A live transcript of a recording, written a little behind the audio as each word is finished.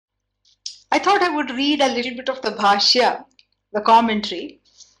I thought I would read a little bit of the Bhashya, the commentary,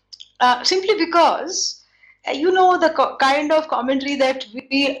 simply because, the kind of commentary that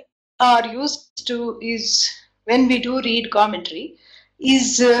we are used to is when we do read commentary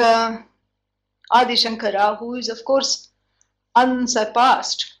is Adi Shankara, who is of course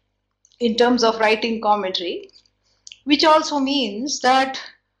unsurpassed in terms of writing commentary, which also means that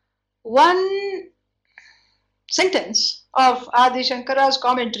one sentence of Adi Shankara's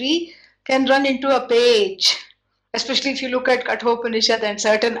commentary can run into a page, especially if you look at Kathopanishad and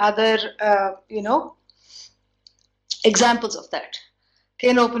certain other, examples of that.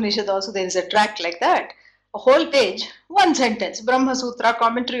 Kenopanishad also, there is a tract like that. A whole page, one sentence. Brahma Sutra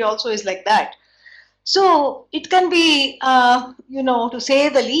commentary also is like that. So it can be, to say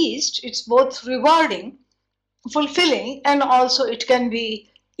the least, it's both rewarding, fulfilling, and also it can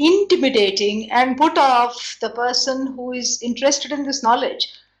be intimidating and put off the person who is interested in this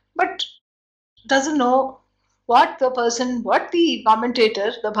knowledge but doesn't know what the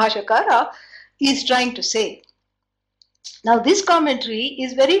commentator, the Bhashakara, is trying to say. Now, this commentary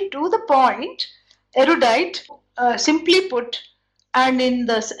is very to the point, erudite, simply put, and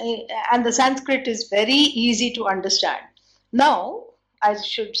the Sanskrit is very easy to understand. Now, I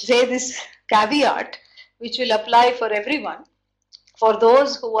should say this caveat, which will apply for everyone. For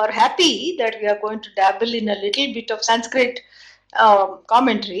those who are happy that we are going to dabble in a little bit of Sanskrit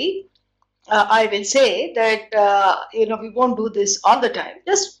commentary, I will say that we won't do this all the time.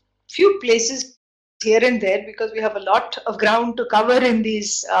 Just few places here and there, because we have a lot of ground to cover in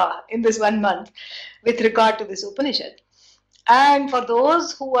this 1 month with regard to this Upanishad. And for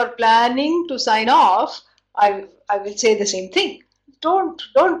those who are planning to sign off, I will say the same thing. Don't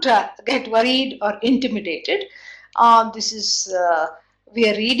get worried or intimidated. We are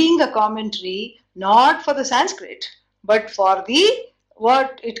reading a commentary not for the Sanskrit, but for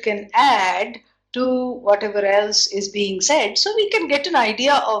what it can add to whatever else is being said, so we can get an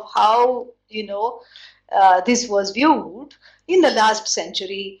idea of how this was viewed in the last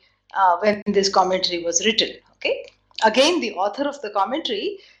century when this commentary was written. Okay. Again, the author of the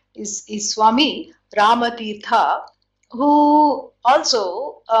commentary is Swami Rama Tirtha, who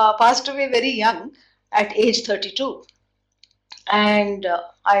also passed away very young at age 32. And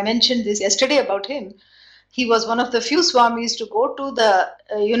I mentioned this yesterday about him. He was one of the few Swamis to go to the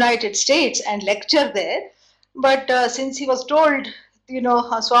United States and lecture there. But since he was told,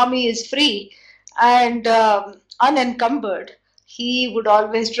 Swami is free and unencumbered, he would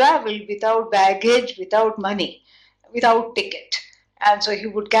always travel without baggage, without money, without ticket. And so he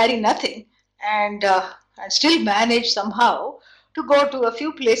would carry nothing and still manage somehow to go to a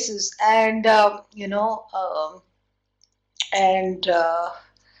few places and,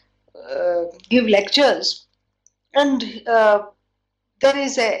 give lectures. And there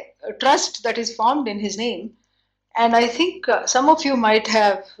is a trust that is formed in his name. And I think some of you might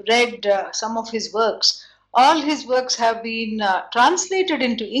have read some of his works. All his works have been translated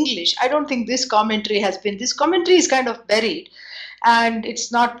into English. I don't think this commentary has been. This commentary is kind of buried, and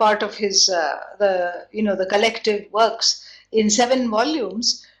it's not part of his the collective works in 7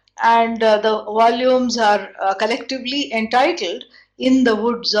 volumes. And the volumes are collectively entitled "In the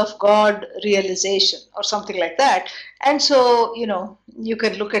Woods of God Realization" or something like that. And so you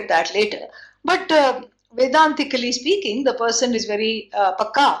can look at that later. But Vedantically speaking, the person is very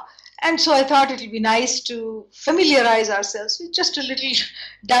pakka. And so I thought it would be nice to familiarize ourselves with just a little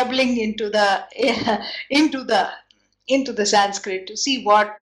dabbling into the Sanskrit to see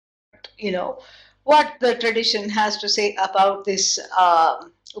what the tradition has to say about this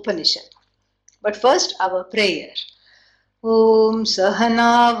Upanishad. But first, our prayer. Om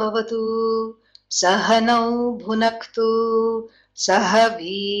Sahana Vavatu Sahanau Bhunaktu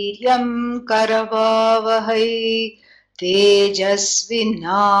Sahaviryam Karavavahai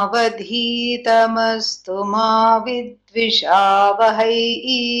Tejasvinavadhitamastu ma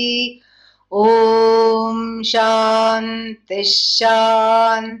vidvishavahai. Om Shanti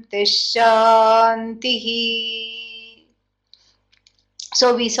Shanti Shanti.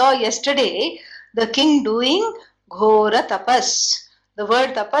 So we saw yesterday the king doing ghora tapas. The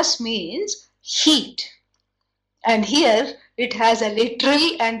word tapas means heat. And here it has a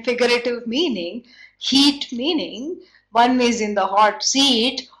literal and figurative meaning. Heat meaning one is in the hot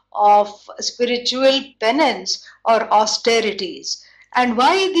seat of spiritual penance or austerities. And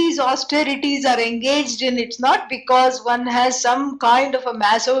why these austerities are engaged in, it's not because one has some kind of a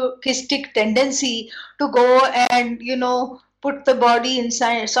masochistic tendency to go and, put the body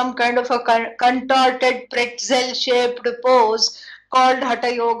inside some kind of a contorted pretzel-shaped pose called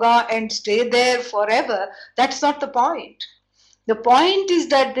Hatha Yoga and stay there forever. That's not the point. The point is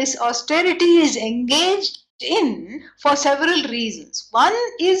that this austerity is engaged in for several reasons. One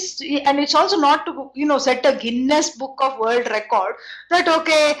is, and it's also not to, set a Guinness Book of World Record that,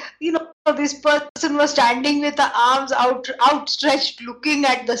 okay, this person was standing with the arms outstretched looking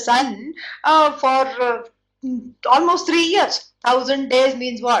at the sun for almost 3 years. 1,000 days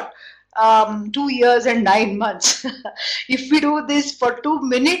means what? 2 years and 9 months. If we do this for 2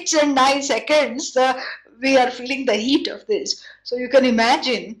 minutes and 9 seconds, we are feeling the heat of this. So you can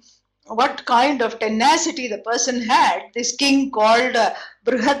imagine what kind of tenacity the person had, this king called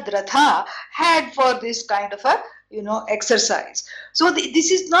Bṛhadratha had for this kind of a exercise. So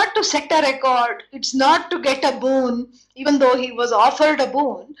this is not to set a record, it's not to get a boon, even though he was offered a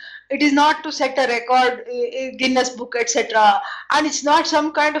boon. It is not to set a record, Guinness Book, etc. And it's not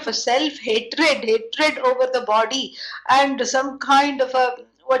some kind of a hatred over the body and some kind of a,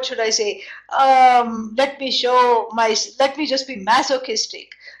 what should I say, let me just be masochistic.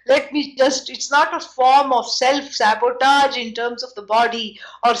 It's not a form of self-sabotage in terms of the body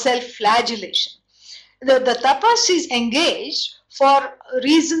or self-flagellation. The tapas is engaged for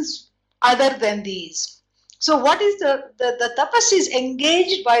reasons other than these. So what is the tapas is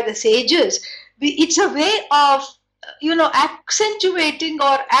engaged by the sages? It's a way of, accentuating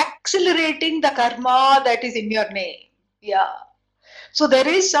or accelerating the karma that is in your name. Yeah. So there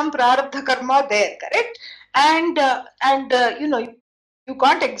is some prarabdha karma there, correct? And you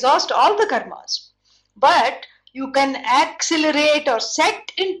can't exhaust all the karmas, but you can accelerate or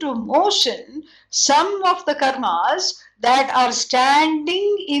set into motion some of the karmas that are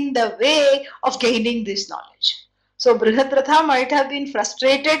standing in the way of gaining this knowledge. So Bṛhadratha might have been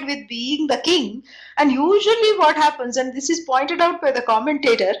frustrated with being the king, and usually what happens, and this is pointed out by the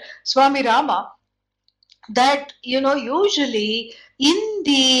commentator Swami Rama, that usually in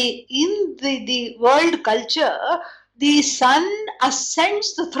the world culture, the son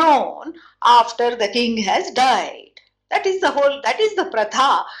ascends the throne after the king has died. That is the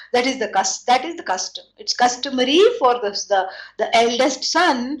pratha, that is the custom. It's customary for the eldest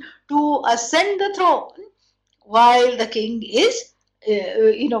son to ascend the throne while the king is,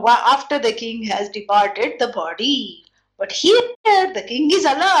 after the king has departed the body. But here the king is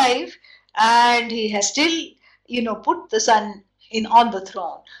alive and he has still, put the son on the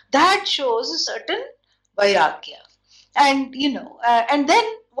throne. That shows a certain vairāgya. And, and then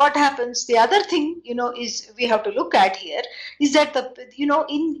what happens, the other thing, is we have to look at here is that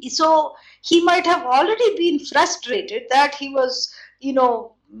so he might have already been frustrated that he was,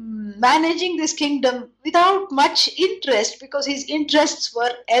 managing this kingdom without much interest because his interests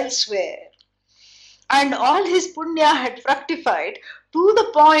were elsewhere. And all his punya had fructified to the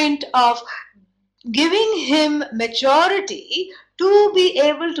point of giving him maturity to be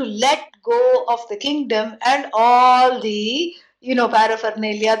able to let go of the kingdom and all the,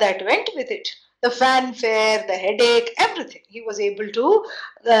 paraphernalia that went with it. The fanfare, the headache, everything. He was able to,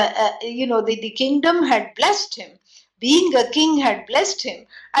 the kingdom had blessed him. Being a king had blessed him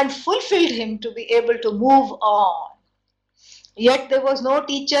and fulfilled him to be able to move on. Yet there was no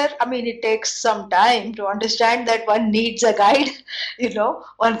teacher. I mean, it takes some time to understand that one needs a guide.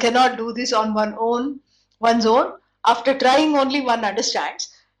 One cannot do this on one's own. After trying, only one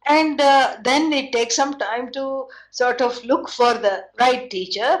understands. And then it takes some time to sort of look for the right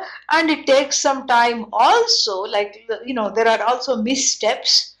teacher. And it takes some time also, there are also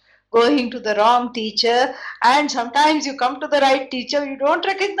missteps, going to the wrong teacher. And sometimes you come to the right teacher, you don't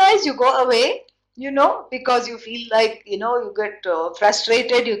recognize, you go away. Because you feel like, you get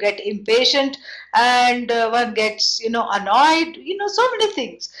frustrated, you get impatient, and one gets, annoyed, so many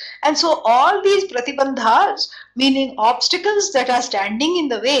things. And so all these pratibandhas, meaning obstacles that are standing in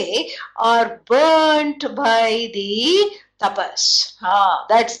the way, are burnt by the tapas.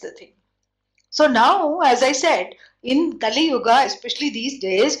 That's the thing. So now, as I said, in Kali Yuga, especially these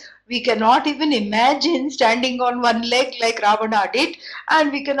days, we cannot even imagine standing on one leg like Ravana did,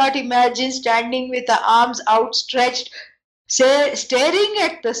 and we cannot imagine standing with the arms outstretched, staring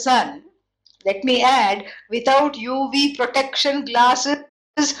at the sun. Let me add, without UV protection glasses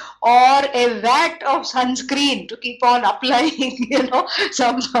or a vat of sunscreen to keep on applying,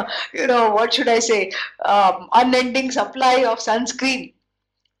 some, what should I say, unending supply of sunscreen,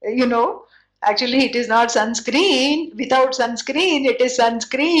 Actually, it is not sunscreen. Without sunscreen, it is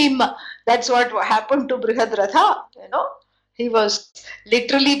sunscream. That's what happened to Bṛhadratha. He was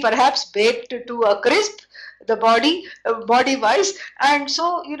literally perhaps baked to a crisp, the body-wise. And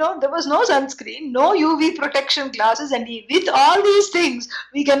so, there was no sunscreen, no UV protection glasses. And with all these things,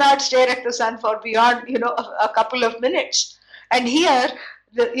 we cannot stare at the sun for beyond, a couple of minutes. And here,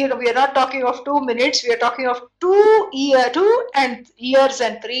 We are not talking of 2 minutes, we are talking of 2 years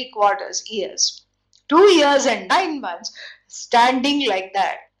and 3/4 years. 2 years and 9 months standing like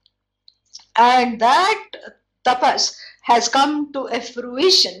that. And that tapas has come to a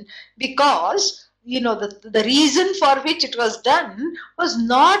fruition because, the reason for which it was done was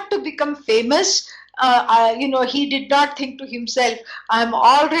not to become famous. He did not think to himself, I'm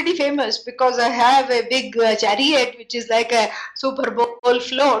already famous because I have a big chariot which is like a Super Bowl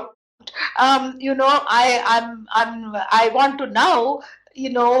float. I want to now,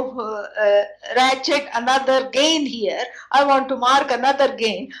 ratchet another gain here. I want to mark another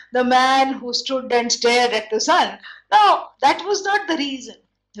gain. The man who stood and stared at the sun. No, that was not the reason.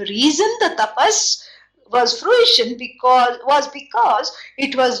 The reason the tapas was fruition because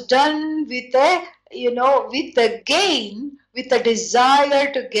it was done with a gain, with a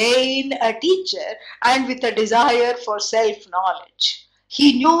desire to gain a teacher and with a desire for self-knowledge.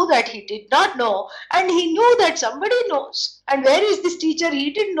 He knew that he did not know, and he knew that somebody knows. And where is this teacher?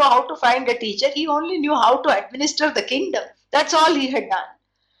 He didn't know how to find a teacher. He only knew how to administer the kingdom. That's all he had done.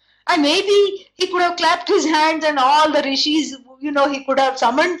 And maybe he could have clapped his hands and all the rishis, he could have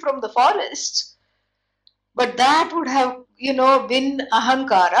summoned from the forests. But that would have, been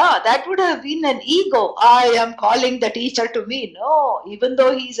ahankara. That would have been an ego. I am calling the teacher to me. No, even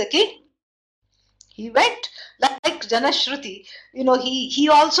though he is a king. He went like Janashruti. He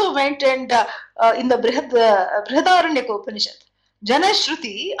also went and in the Bṛhadratha Upanishad,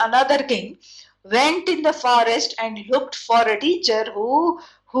 Janashruti, another king, went in the forest and looked for a teacher who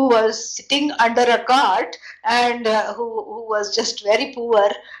was sitting under a cart and who was just very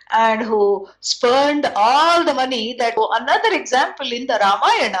poor and who spurned all the money. That another example in the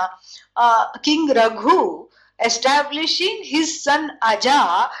Ramayana, King Raghu establishing his son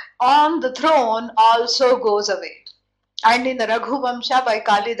Aja on the throne also goes away. And in the Raghuvamsha by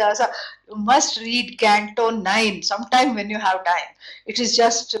Kalidasa, you must read Canto 9 sometime when you have time. It is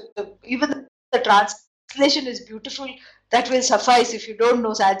just, even the translation is beautiful. That will suffice if you don't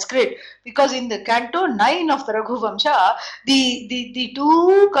know Sanskrit, because in the Canto 9 of the Raghuvamsha, the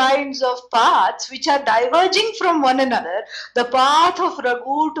two kinds of paths which are diverging from one another, the path of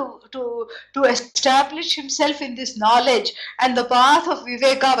Raghu to establish himself in this knowledge, and the path of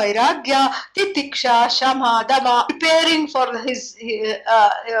Viveka, Vairāgya, titikṣā, Shama, Dama,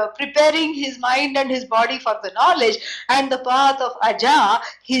 preparing his mind and his body for the knowledge, and the path of Aja,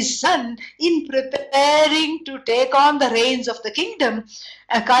 his son, in preparing to take on the reins of the kingdom.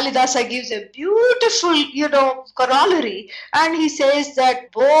 Kalidasa gives a beautiful, corollary, and he says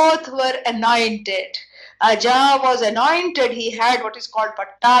that both were anointed. Aja was anointed. He had what is called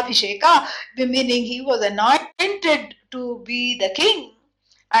Pattabhisheka, meaning he was anointed to be the king.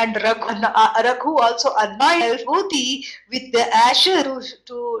 And Raghu also anointed Bhuti with the ashes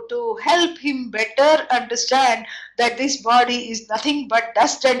to help him better understand that this body is nothing but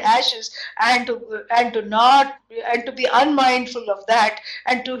dust and ashes, and to be unmindful of that,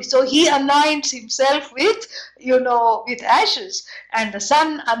 so he anoints himself with ashes, and the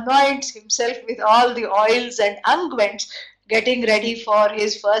son anoints himself with all the oils and unguents, getting ready for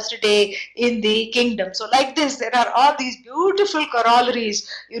his first day in the kingdom. So like this, there are all these beautiful corollaries,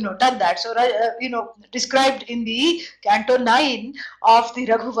 done that. So, described in the Canto 9 of the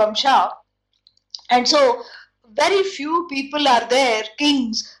Raghuvamsha. And so very few people are there,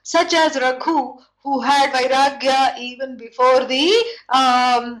 kings, such as Raghu, who had vairāgya even before the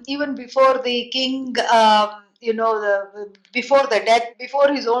king, before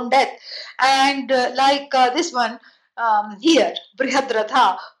his own death. And this one, here,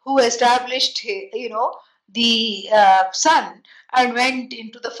 Bṛhadratha, who established, the sun and went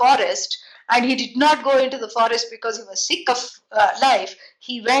into the forest. And he did not go into the forest because he was sick of life.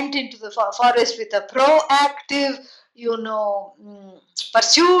 He went into the forest with a proactive,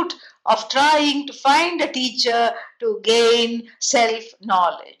 pursuit of trying to find a teacher to gain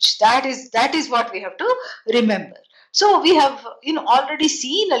self-knowledge. That is what we have to remember. So we have, already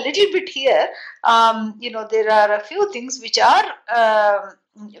seen a little bit here. There are a few things which are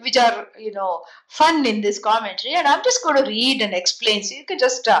fun in this commentary, and I'm just going to read and explain. So you can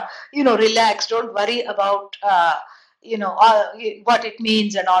just, relax. Don't worry about, what it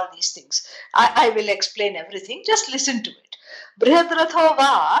means and all these things. I will explain everything. Just listen to it. Bṛhadratho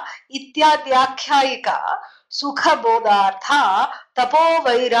va ityadyakhyaika sukha bodhartha tapo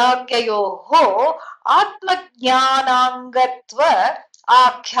vairāgyayoho atmajnānāngatva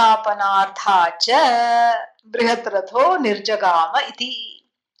akhyāpanārtha cha Bṛhadratho nirjagama iti.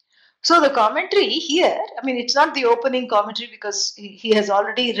 So the commentary here, it's not the opening commentary because he has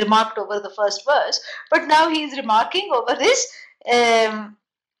already remarked over the first verse, but now he is remarking over this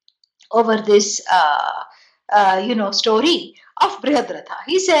over this story of Bṛhadratha.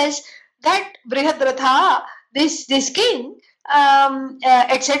 He says that Bṛhadratha, this king,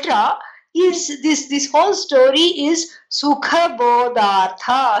 etc., is this whole story is sukha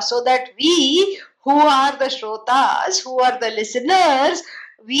bodhartha, so that we who are the shrotas, who are the listeners,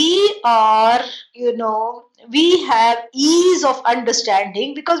 we are, we have ease of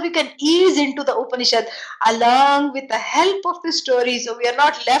understanding, because we can ease into the Upanishad along with the help of the story. So we are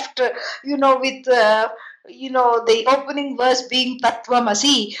not left, with the opening verse being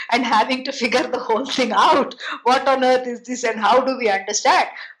Tattvamasi and having to figure the whole thing out. What on earth is this and how do we understand?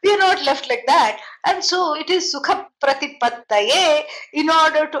 We are not left like that. And so it is Sukha Pratipattaye, in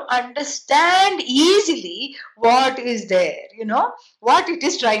order to understand easily what is there, what it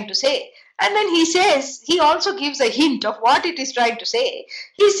is trying to say. And then he also gives a hint of what it is trying to say.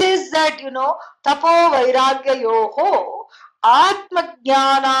 He says that, tapo vairāgya yoho atma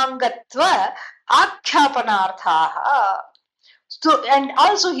jnanangatva akhyāpanārthāha. So, and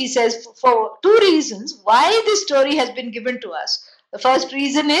also he says for two reasons why this story has been given to us. The first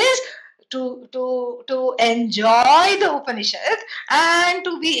reason is to enjoy the Upanishad and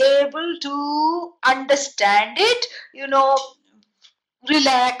to be able to understand it,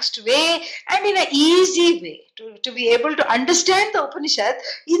 relaxed way and in an easy way, to be able to understand the Upanishad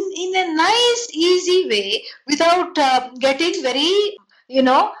in a nice, easy way without getting very,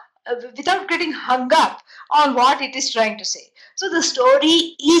 without getting hung up on what it is trying to say. So the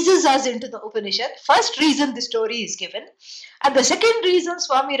story eases us into the Upanishad. First reason the story is given. And the second reason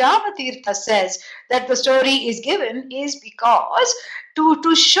Swami Rama Tirtha says that the story is given is because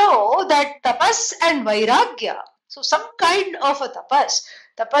to show that tapas and vairāgya, so some kind of a tapas.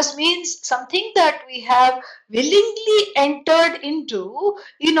 Tapas means something that we have willingly entered into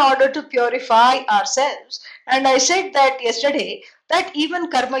in order to purify ourselves. And I said that yesterday, that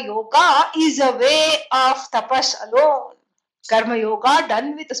even karma yoga is a way of tapas alone. Karma yoga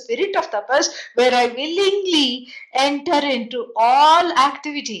done with the spirit of tapas, where I willingly enter into all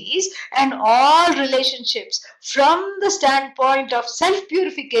activities and all relationships from the standpoint of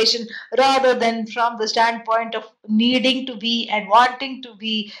self-purification rather than from the standpoint of needing to be and wanting to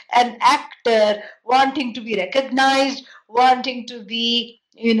be an actor, wanting to be recognized, wanting to be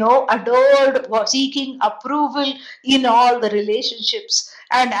adored, seeking approval in all the relationships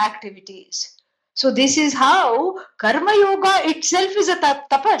and activities. So this is how karma yoga itself is a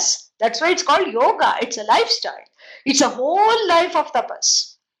tapas. That's why it's called yoga. It's a lifestyle. It's a whole life of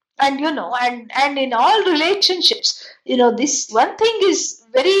tapas. And and in all relationships, this one thing is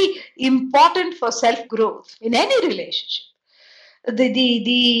very important for self-growth in any relationship. The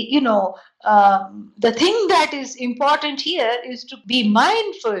thing that is important here is to be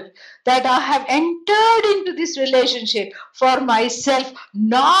mindful that I have entered into this relationship for myself,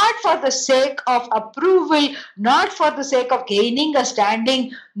 not for the sake of approval, not for the sake of gaining a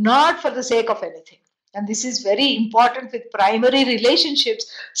standing, not for the sake of anything. And this is very important with primary relationships,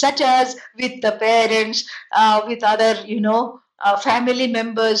 such as with the parents, with other, family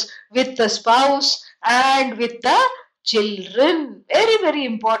members, with the spouse, and with the children. Very, very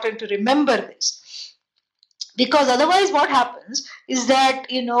important to remember this, because otherwise what happens is that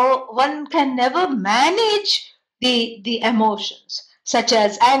one can never manage the emotions such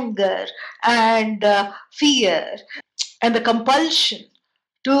as anger and fear and the compulsion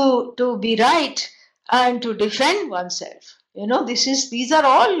to be right and to defend oneself. These are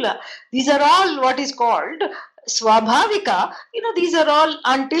all what is called Swabhavika. These are all,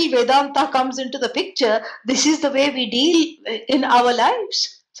 until Vedanta comes into the picture, this is the way we deal in our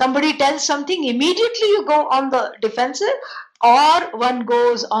lives. Somebody tells something, immediately you go on the defensive or one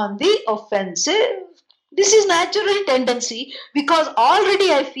goes on the offensive. This is natural tendency, because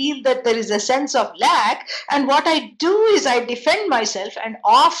already I feel that there is a sense of lack, and what I do is I defend myself and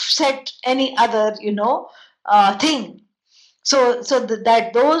offset any other thing. So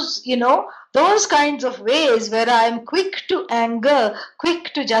that those kinds of ways where I am quick to anger,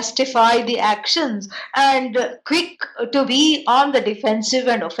 quick to justify the actions, and quick to be on the defensive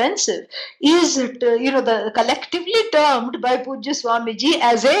and offensive is, the collectively termed by Pujya Swamiji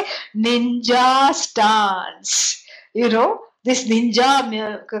as a ninja stance. This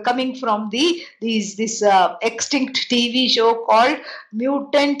ninja coming from this extinct TV show called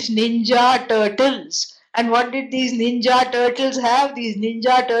Mutant Ninja Turtles. And what did these ninja turtles have? These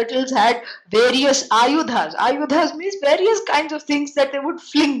ninja turtles had various ayudhas. Ayudhas means various kinds of things that they would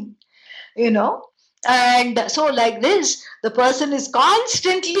fling, And so like this, the person is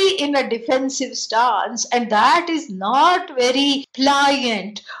constantly in a defensive stance, and that is not very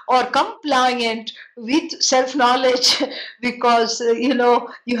pliant or compliant with self-knowledge because,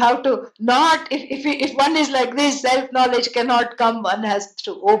 you have to not, if one is like this, self-knowledge cannot come. One has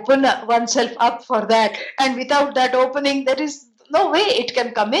to open oneself up for that. And without that opening, there is no way it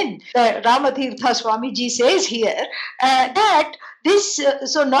can come in. Rama Tirtha Swamiji says here that this,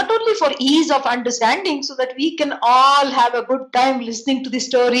 so not only for ease of understanding, so that we can all have a good time listening to the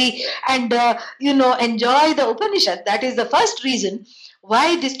story and enjoy the Upanishad. That is the first reason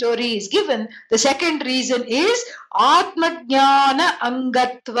why the story is given. The second reason is Atmajnana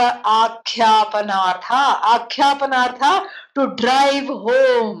Angatva Akhyapanartha, to drive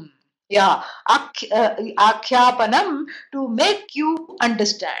home. Yeah, Akhyapanam, to make you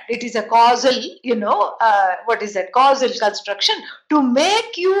understand. It is a causal, what is that? Causal construction, to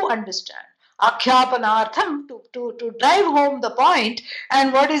make you understand. Akhyapanartham, to drive home the point.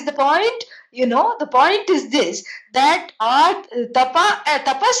 And what is the point? The point is this, that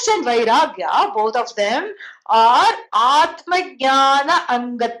tapas and vairāgya, both of them are atmajnana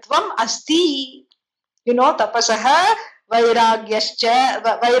angatvam asti. Tapasaha vairāgyasya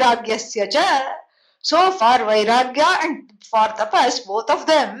cha. So for vairāgya and for tapas, both of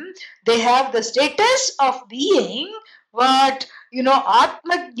them, they have the status of being what,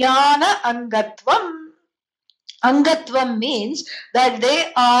 atmajnana angatvam. Angatvam means that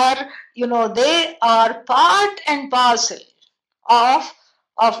they are part and parcel of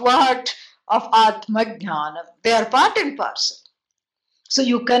what? Of Atmajnanam. They are part and parcel. So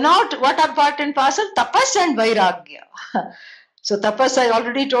you cannot, what are part and parcel? Tapas and vairāgya. So tapas, I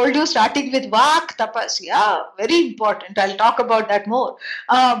already told you, starting with vak tapas. Yeah, very important. I'll talk about that more,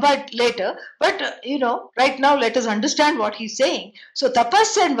 but later. But, right now let us understand what he's saying. So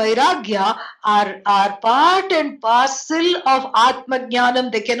tapas and vairāgya are part and parcel of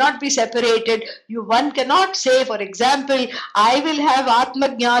Atmajnanam. They cannot be separated. One cannot say, for example, I will have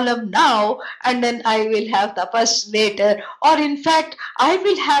Atmajnanam now and then I will have tapas later. Or in fact, I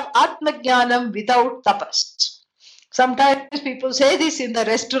will have Atmajnanam without tapas. Sometimes people say this in the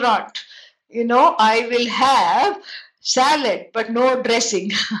restaurant, I will have salad but no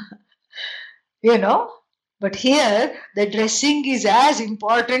dressing, But here the dressing is as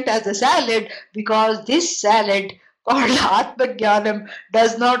important as the salad, because this salad called Atmajnanam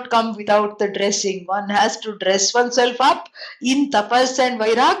does not come without the dressing. One has to dress oneself up in tapas and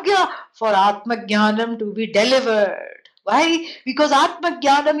vairāgya for Atmajnanam to be delivered. Why? Because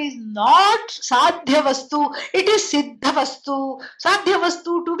Atmajnanam is not sadhya vastu, it is siddha vastu. Sadhya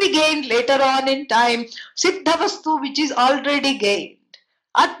vastu to be gained later on in time, siddha vastu which is already gained.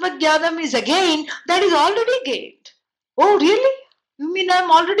 Atmajnanam is a gain that is already gained. Oh, really? You mean I'm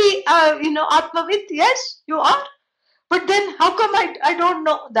already, Atmavid? Yes, you are. But then how come I don't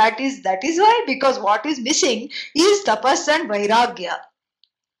know? That is why, because what is missing is tapas and vairāgya.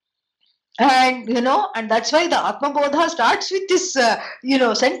 And, and that's why the Atma Bodha starts with this,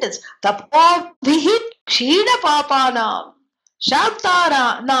 sentence. Tapobhihi kshīna papanam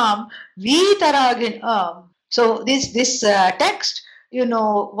shāptāranam vairāgya. So this text,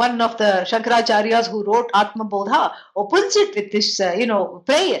 one of the Shankaracharyas who wrote Atma Bodha opens it with this,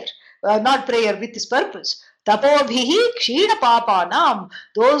 prayer, not prayer, with this purpose. Tapobhihi kshīna papanam,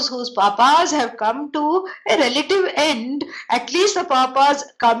 those whose papas have come to a relative end, at least the papas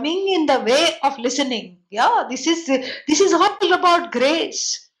coming in the way of listening. Yeah, this is all about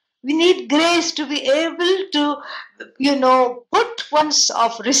grace. We need grace to be able to, put one's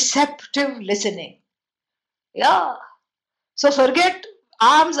of receptive listening. Yeah. So forget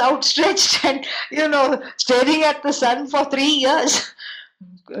arms outstretched and, staring at the sun for 3 years,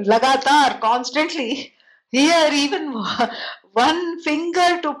 lagatar, constantly. Here, even one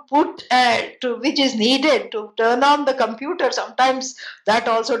finger to put, which is needed to turn on the computer, sometimes that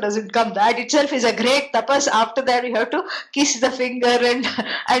also doesn't come. That itself is a great tapas. After that, you have to kiss the finger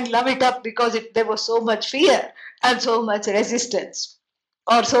and love it up, because there was so much fear and so much resistance,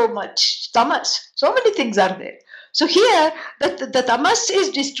 or so much tamas. So many things are there. So here, the tamas is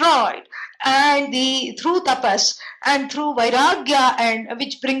destroyed, and through tapas and through vairāgya, and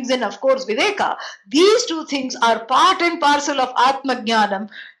which brings in, of course, viveka. These two things are part and parcel of Atmajnanam.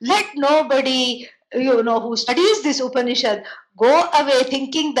 Let nobody, who studies this Upanishad go away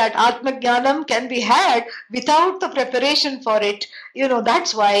thinking that Atmajnanam can be had without the preparation for it.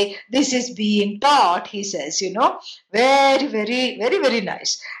 That's why this is being taught, he says, very, very, very, very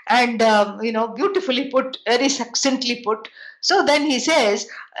nice. And, beautifully put, very succinctly put. So then he says,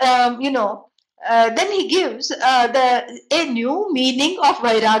 then he gives a new meaning of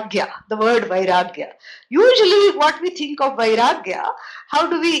vairāgya, the word vairāgya. Usually what we think of vairāgya, how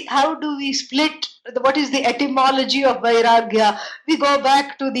do we split, what is the etymology of vairāgya? We go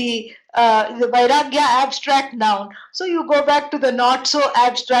back to the vairāgya abstract noun. So you go back to the not so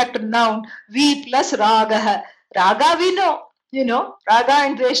abstract noun, vi plus raga. Raga we know, raga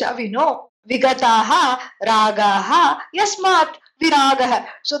and dvesha we know. Vigataha, ragaha, yasmat, virāgah.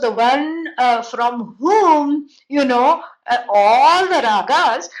 So the one from whom, all the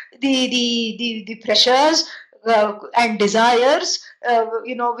ragas, the pressures and desires,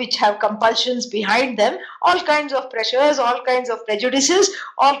 which have compulsions behind them, all kinds of pressures, all kinds of prejudices,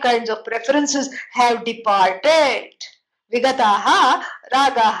 all kinds of preferences have departed. Vigataha,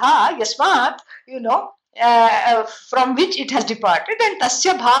 ragaha, yasmat, from which it has departed, and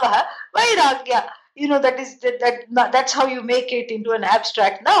tasya bhavaha vairāgya. That's how you make it into an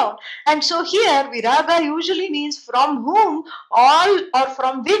abstract noun. And so here viraga usually means from whom all, or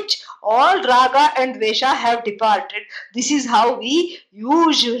from which all raga and dvesha have departed. This is how we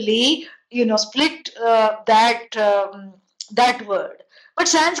usually split that word. But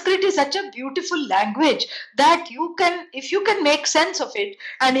Sanskrit is such a beautiful language that if you can make sense of it,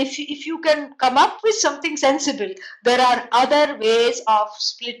 and if you can come up with something sensible, there are other ways of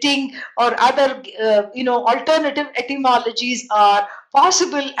splitting, or other alternative etymologies are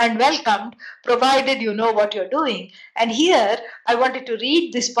possible and welcomed, provided you know what you're doing. And here I wanted to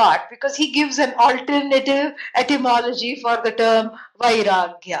read this part because he gives an alternative etymology for the term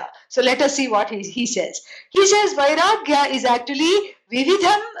vairāgya. So let us see what he says. He says vairāgya is actually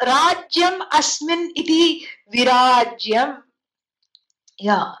vividham rajyam asmin iti virājyam.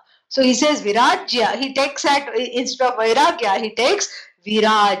 Yeah. So he says virājya. He takes instead of vairāgya, he takes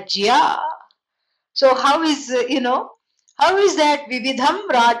virājya. So how is that vividham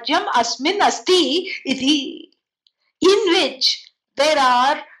rajyam asmin asti iti, in which there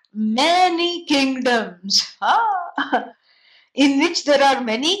are many kingdoms. In which there are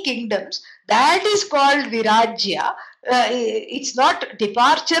many kingdoms, that is called virājya. It's not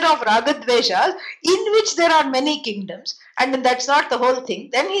departure of ragadveshas, in which there are many kingdoms, and that's not the whole thing.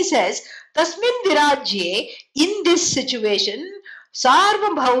 Then he says, tasmin virājye, in this situation,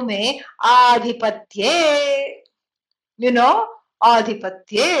 sarvabhaume adhipatye,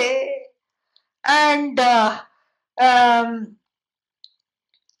 adhipatye. And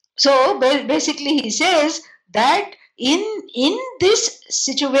so basically he says that in this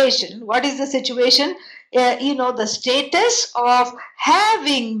situation, what is the situation? The status of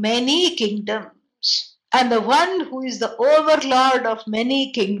having many kingdoms, and the one who is the overlord of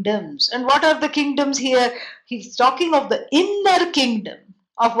many kingdoms. And what are the kingdoms here? He's talking of the inner kingdom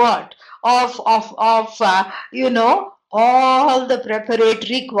of what? Of all the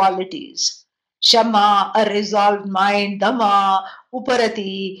preparatory qualities. Shama, a resolved mind, Dhamma,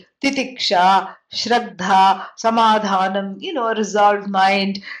 Uparati, titikṣā, Shraddha, Samadhanam, a resolved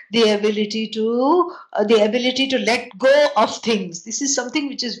mind, the ability to let go of things. This is something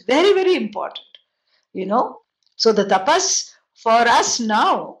which is very, very important. So the tapas for us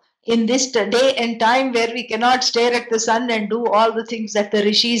now, in this day and time where we cannot stare at the sun and do all the things that the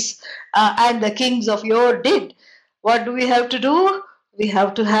rishis and the kings of yore did, what do we have to do? We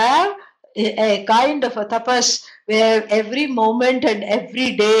have to have a kind of a tapas where every moment and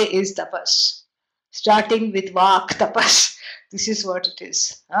every day is tapas, starting with vak tapas. This is what it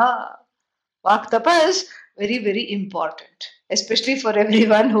is. Vak tapas, very, very important, especially for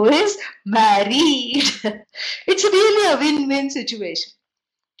everyone who is married. It's really a win-win situation.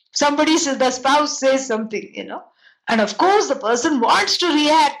 Somebody says, the spouse says something, and of course the person wants to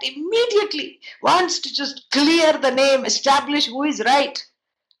react immediately, wants to just clear the name, establish who is right.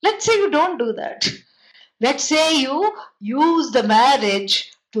 Let's say you don't do that. Let's say you use the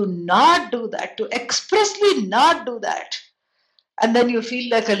marriage to not do that, to expressly not do that. And then you feel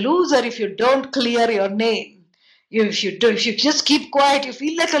like a loser if you don't clear your name. If you just keep quiet, you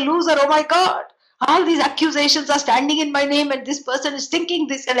feel like a loser. Oh my God, all these accusations are standing in my name, and this person is thinking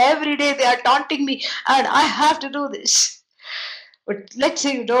this, and every day they are taunting me, and I have to do this. But let's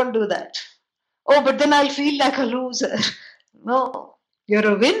say you don't do that. Oh, but then I'll feel like a loser. No. You're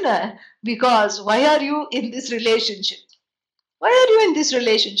a winner, because why are you in this relationship? Why are you in this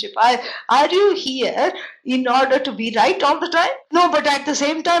relationship? Are you here in order to be right all the time? No, but at the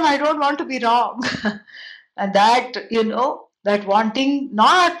same time, I don't want to be wrong. And that, that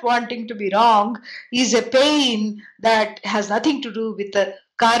not wanting to be wrong is a pain that has nothing to do with the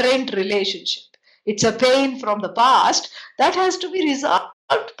current relationship. It's a pain from the past that has to be resolved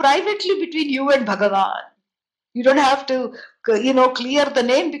privately between you and Bhagavan. You don't have to clear the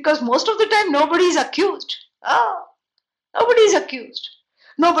name, because most of the time nobody is accused. Nobody is accused.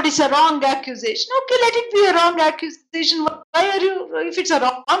 Nobody's a wrong accusation. Okay, let it be a wrong accusation. Why are you, if it's a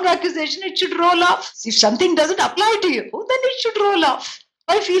wrong accusation, it should roll off. If something doesn't apply to you, then it should roll off.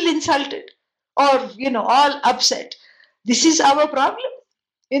 Why feel insulted or, all upset? This is our problem.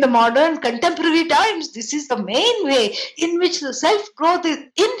 In the modern contemporary times, this is the main way in which the self-growth is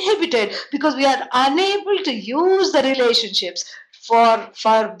inhibited, because we are unable to use the relationships for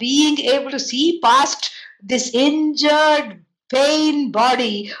being able to see past this injured pain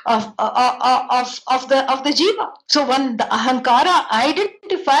body of the jiva. So when the ahankara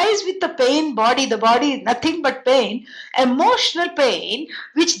identifies with the pain body, the body is nothing but pain, emotional pain,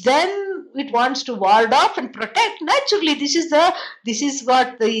 which then it wants to ward off and protect. Naturally, this is what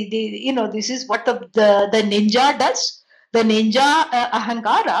the ninja does. The ninja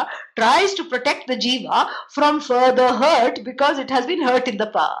ahankara tries to protect the jiva from further hurt, because it has been hurt in the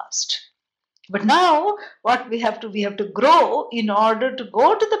past. But now what we have to grow in order to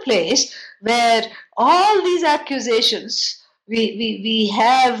go to the place where all these accusations, we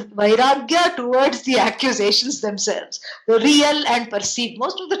have vairāgya towards the accusations themselves, the real and perceived.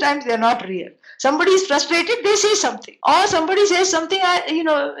 Most of the times they are not real. Somebody is frustrated, they say something, or somebody says something,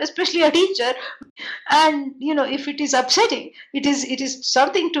 especially a teacher, and if it is upsetting, it is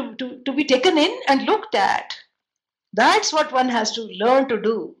something to be taken in and looked at. That's what one has to learn to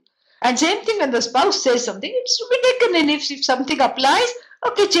do. And same thing when the spouse says something, it's to be taken in. If something applies,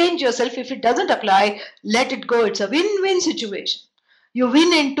 okay, change yourself. If it doesn't apply, let it go. It's a win-win situation. You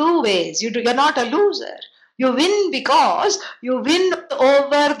win in two ways. You're not a loser. You win because you win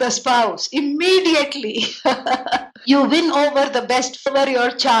over the spouse immediately. You win over the best, over your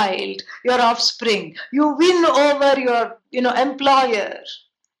child, your offspring. You win over your employer.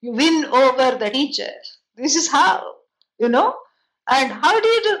 You win over the teacher. This is how, And how do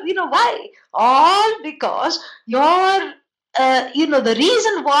you do, why? All because your, the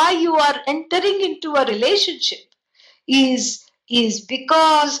reason why you are entering into a relationship is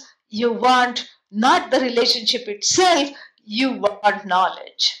because you want not the relationship itself, you want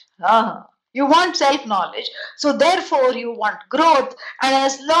knowledge. You want self-knowledge. So therefore you want growth. And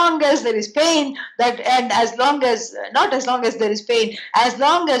as long as there is pain, not as long as there is pain, as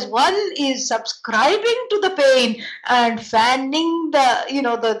long as one is subscribing to the pain and fanning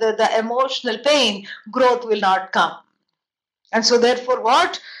the emotional pain, growth will not come. And so therefore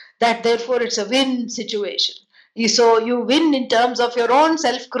therefore it's a win situation. So you win in terms of your own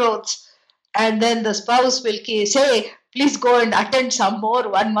self-growth, and then the spouse will say, please go and attend some more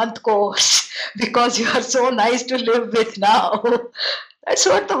 1 month course because you are so nice to live with now. That's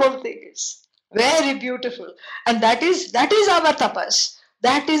what the whole thing is. Very beautiful. And that is our tapas.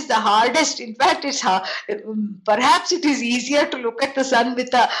 That is the hardest. In fact, perhaps it is easier to look at the sun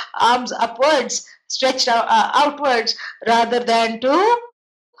with the arms upwards, stretched outwards, rather than to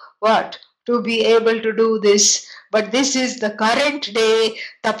be able to do this. But this is the current day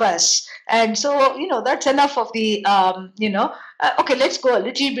tapas. And so, that's enough of the, okay, let's go a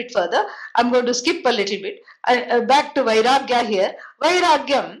little bit further. I'm going to skip a little bit. Back to vairāgya here.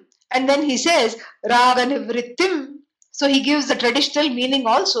 Vairāgyam, and then he says, raga nivrittim. So he gives the traditional meaning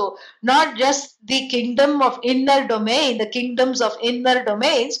also, not just the kingdom of inner domain, the kingdoms of inner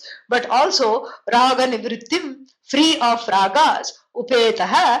domains, but also raga nivrittim, free of ragas,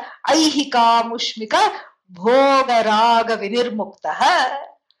 upetaha, aihika mushmika, bhoga raga vinirmuktaha.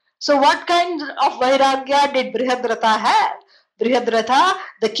 So what kind of vairāgya did Bṛhadratha have? Bṛhadratha,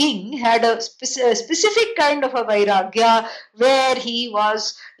 the king, had a specific kind of a vairāgya where he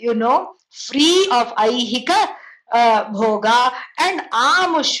was, free of aihika bhoga and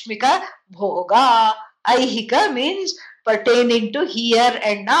amushmika bhoga. Aihika means pertaining to here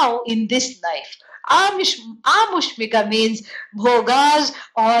and now in this life. Amushmika means bhogas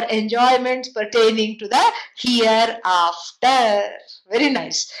or enjoyments pertaining to the hereafter. Very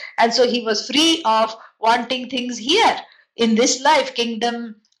nice. And so he was free of wanting things here in this life,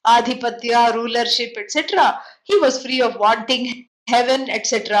 kingdom, adhipatya, rulership, etc. He was free of wanting heaven,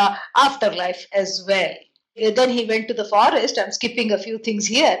 etc., afterlife as well. Then he went to the forest. I'm skipping a few things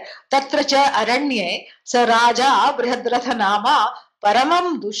here. Tatra cha aranye sa raja Bṛhadratha nama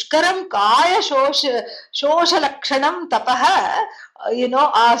paramam dushkaram kaya shosha lakshanam tapaha,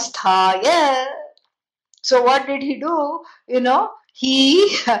 asthaya. So what did he do?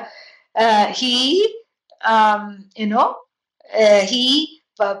 He kaya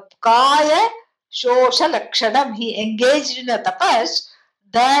shosha lakshanam. He engaged in a tapas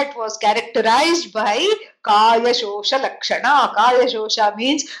that was characterized by Kaya Shosha Lakshana. Kaya Shosha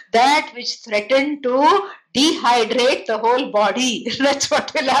means that which threatened to dehydrate the whole body. That's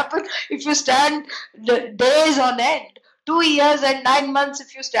what will happen if you stand days on end. 2 years and 9 months,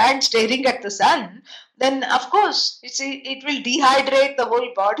 if you stand staring at the sun, then of course it will dehydrate the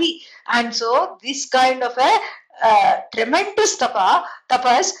whole body. And so this kind of a tremendous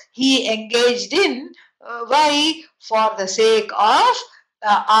tapas he engaged in. Why? For the sake of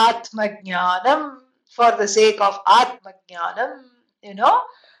Atmajnanam, for the sake of Atmajnanam,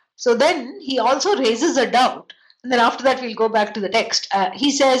 So then he also raises a doubt. And then after that, we'll go back to the text.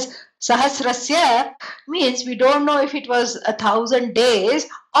 He says, Sahasrasya means we don't know if it was 1,000 days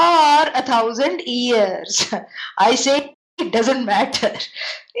or 1,000 years. I say it doesn't matter.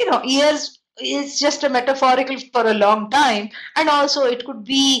 Years is just a metaphorical for a long time, and also it could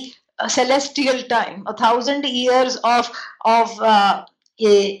be a celestial time. 1,000 years of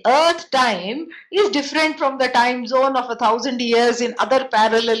earth time is different from the time zone of 1,000 years in other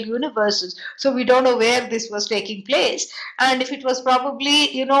parallel universes. So we don't know where this was taking place. And if it was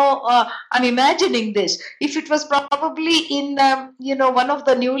probably, I'm imagining this, if it was probably in, one of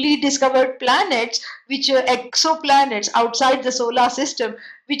the newly discovered planets, which are exoplanets outside the solar system,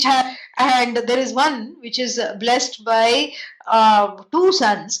 which have, and there is one which is blessed by 2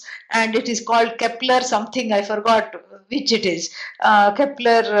 suns, and it is called Kepler something, I forgot which it is.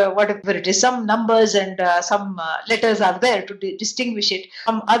 Kepler, whatever it is, some numbers and some letters are there to distinguish it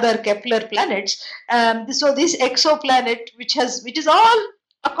from other Kepler planets. So this exoplanet, which is all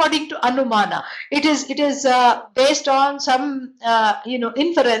according to Anumana, it is based on some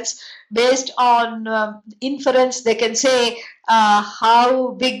inference. Based on inference, they can say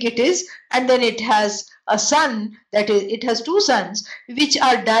how big it is, and then it has a sun, that is, it has 2 suns, which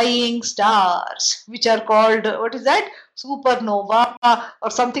are dying stars, which are called, what is that? Supernova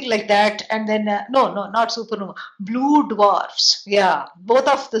or something like that. And then, no, not supernova, blue dwarfs. Yeah, both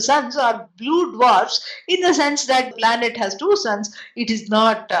of the suns are blue dwarfs in the sense that the planet has 2 suns. It is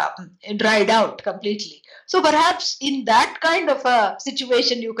not dried out completely. So perhaps in that kind of a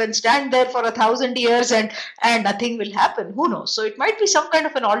situation, you can stand there for 1,000 years and nothing will happen. Who knows? So it might be some kind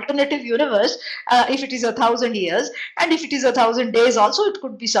of an alternative universe if it is 1,000 years, and if it is 1,000 days also, it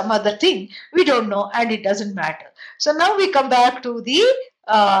could be some other thing. We don't know, and it doesn't matter. So now we come back to the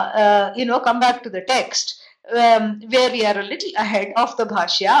text. Where we are a little ahead of the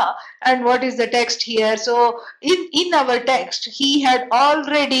bhashya. And what is the text here? So in our text, he had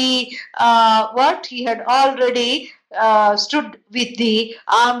already stood with the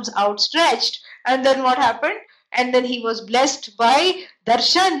arms outstretched, and then what happened? And then he was blessed by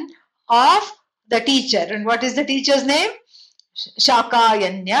darshan of the teacher. And what is the teacher's name?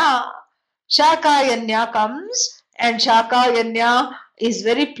 Śākāyanya. Śākāyanya comes, and Śākāyanya is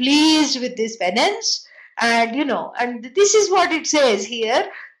very pleased with this penance. And and this is what it says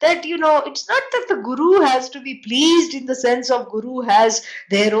here, that it's not that the guru has to be pleased in the sense of guru has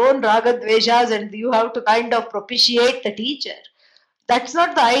their own ragadveshas and you have to kind of propitiate the teacher. That's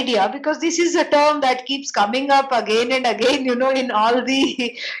not the idea, because this is a term that keeps coming up again and again, in all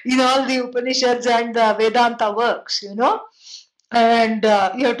the Upanishads and the Vedanta works, And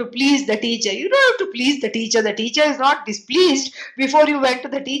you have to please the teacher. You don't have to please the teacher. The teacher is not displeased before you went to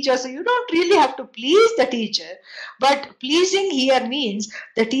the teacher. So you don't really have to please the teacher. But pleasing here means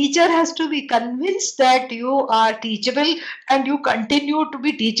the teacher has to be convinced that you are teachable and you continue to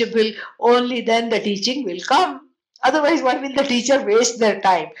be teachable. Only then the teaching will come. Otherwise, why will the teacher waste their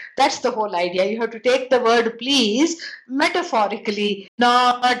time? That's the whole idea. You have to take the word please metaphorically,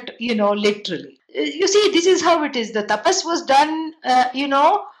 not, literally. You see, this is how it is. The tapas was done,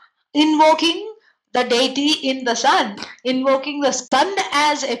 invoking the deity in the sun, invoking the sun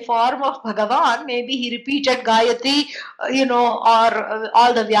as a form of Bhagavan. Maybe he repeated Gayatri, or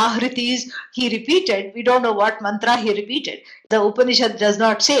all the Vyahritis he repeated. We don't know what mantra he repeated. The Upanishad does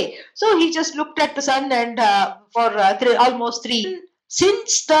not say. So he just looked at the sun and for almost 3.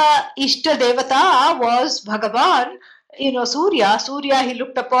 Since the Ishta Devata was Bhagavan, Surya he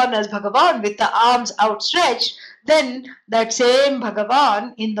looked upon as Bhagavan with the arms outstretched. Then that same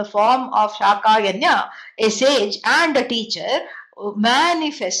Bhagavan in the form of Śākāyanya, a sage and a teacher,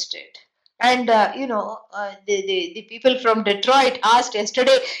 manifested. And the people from Detroit asked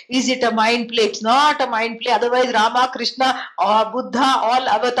yesterday, is it a mind play? It's not a mind play. Otherwise Rama, Krishna or Buddha, all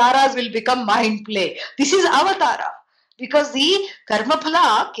avatars will become mind play. This is avatara. Because the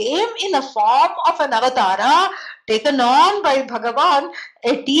Karmaphala came in a form of an avatara taken on by Bhagavan,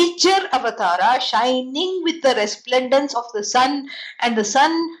 a teacher avatara shining with the resplendence of the sun. And the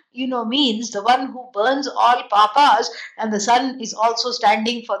sun, means the one who burns all papas, and the sun is also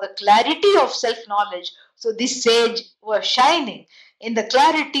standing for the clarity of self-knowledge. So this sage was shining in the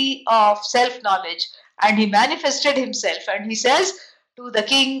clarity of self-knowledge, and he manifested himself, and he says to the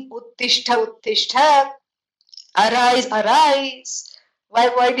king, Uttishta, Uttishta, arise, arise.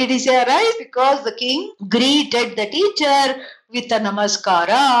 Why did he say arise? Because the king greeted the teacher with a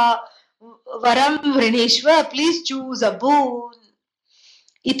namaskara. Varam Vrineshwa, please choose a boon.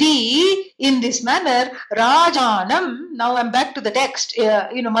 Iti, in this manner, Rajanam. Now I'm back to the text,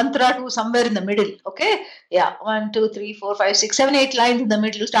 mantra 2 somewhere in the middle. Okay? Yeah, 1, 2, 3, 4, 5, 6, 7, 8 lines in the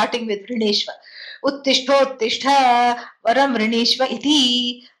middle, starting with Vrineshwa. Uttishtottishta Varam Vrineshwa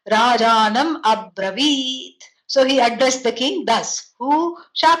iti Rajanam Abravit. So he addressed the king thus, who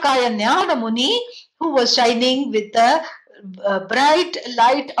Śākāyanya, the Muni, who was shining with the bright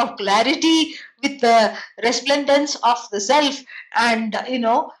light of clarity, with the resplendence of the self, and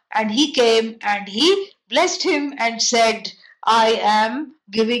and he came and he blessed him and said, I am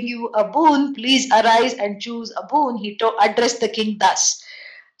giving you a boon, please arise and choose a boon. He addressed the king thus.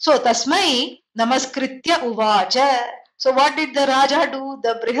 So tasmai namaskritya uvacha. So what did the Raja do?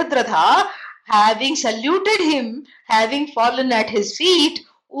 The Bṛhadratha, having saluted him, having fallen at his feet,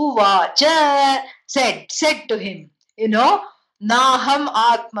 uvacha, said to him, Naham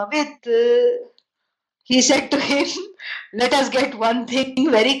Atmavit. He said to him, let us get one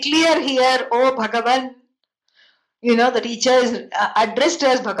thing very clear here, O Bhagavan. The teacher is addressed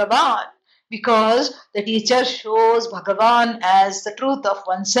as Bhagavan because the teacher shows Bhagavan as the truth of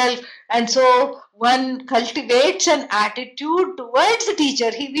oneself. And so one cultivates an attitude towards the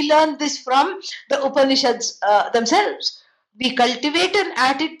teacher. We learn this from the Upanishads themselves. We cultivate an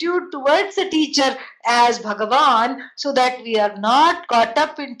attitude towards the teacher as Bhagavan, so that we are not caught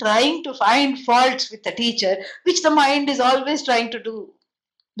up in trying to find faults with the teacher, which the mind is always trying to do.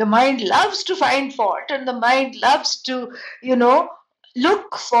 The mind loves to find fault, and the mind loves to,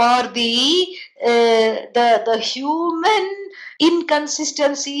 look for the human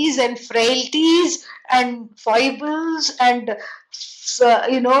inconsistencies and frailties and foibles and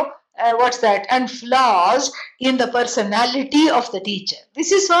and flaws in the personality of the teacher.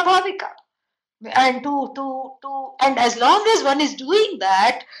 This is Swabhavika. And and as long as one is doing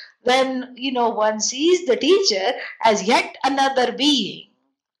that, then one sees the teacher as yet another being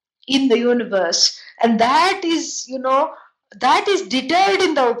in the universe, and that is deterred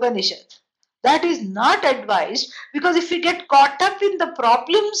in the Upanishad. That is not advised, because if we get caught up in the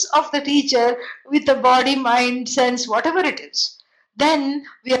problems of the teacher with the body, mind, sense, whatever it is, then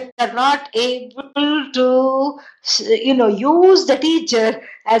we are not able to use the teacher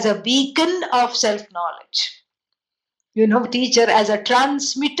as a beacon of self-knowledge. Teacher as a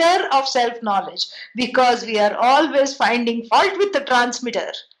transmitter of self-knowledge, because we are always finding fault with the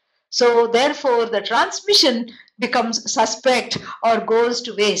transmitter. So therefore the transmission becomes suspect or goes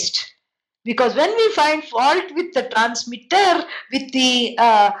to waste. Because when we find fault with the transmitter, with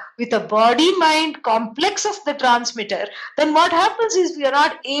the body-mind complex of the transmitter, then what happens is we are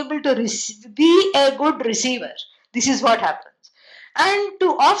not able to be a good receiver. This is what happens. And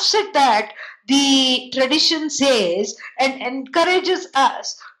to offset that, the tradition says and encourages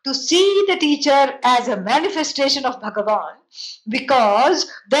us to see the teacher as a manifestation of Bhagavan, because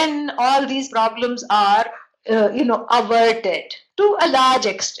then all these problems are averted to a large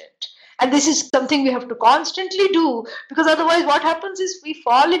extent. And this is something we have to constantly do, because otherwise what happens is we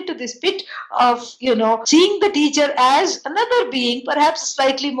fall into this pit of, seeing the teacher as another being, perhaps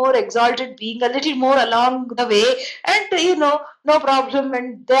slightly more exalted being, a little more along the way, and, no problem,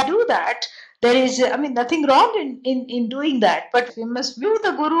 and they do that. There is, nothing wrong in doing that, but we must view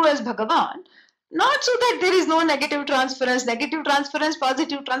the Guru as Bhagavan, not so that there is no negative transference. Negative transference,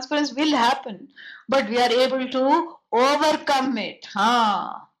 positive transference will happen, but we are able to overcome it.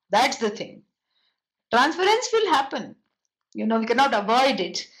 That's the thing. Transference will happen. We cannot avoid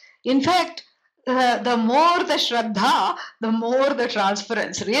it. In fact, the more the Shraddha, the more the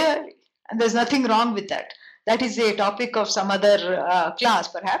transference, really. And there's nothing wrong with that. That is a topic of some other class,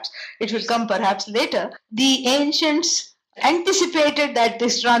 perhaps. It will come perhaps later. The ancients anticipated that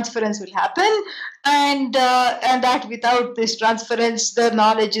this transference will happen, and that without this transference, the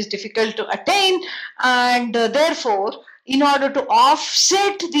knowledge is difficult to attain, and therefore, in order to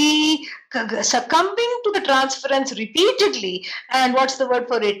offset the succumbing to the transference repeatedly, and what's the word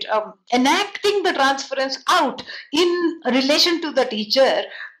for it, enacting the transference out in relation to the teacher,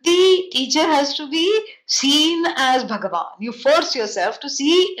 the teacher has to be seen as Bhagavan. You force yourself to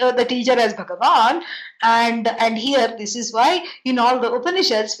see the teacher as Bhagavan, and here this is why in all the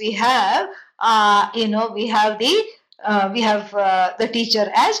Upanishads we have we have the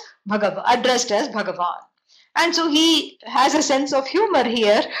teacher as Bhagavan, addressed as Bhagavan. And so he has a sense of humor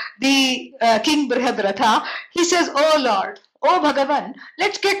here. The King Bṛhadratha, he says, "Oh Lord, oh Bhagavan,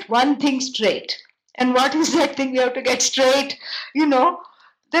 let's get one thing straight." And what is that thing we have to get straight?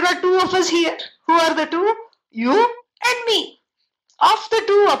 There are two of us here. Who are the two? You and me. Of the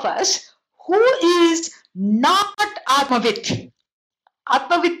two of us, who is not Atmavit?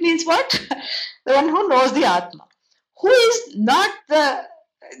 Atmavit means what? The one who knows the Atma. Who is not the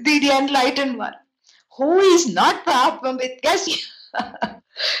enlightened one? Who is not the Atmavit? Guess.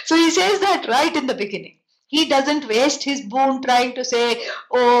 So he says that right in the beginning. He doesn't waste his boon trying to say,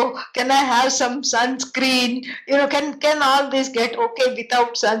 "Oh, can I have some sunscreen? Can all this get okay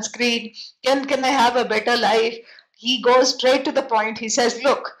without sunscreen? Can I have a better life?" He goes straight to the point. He says,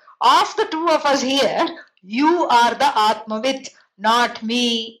 "Look, of the two of us here, you are the Atmavit, not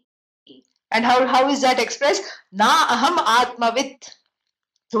me." And how is that expressed? "Na aham Atmavit.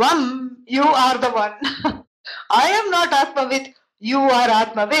 Tvam, you are the one." I am not Atmavit, you are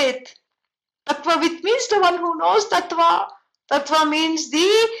Atmavit. Tattvavit means the one who knows Tattva. Tattva means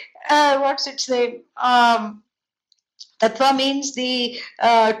the, what's its name? Tattva means the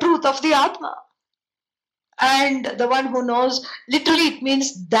truth of the Atma. And the one who knows, literally it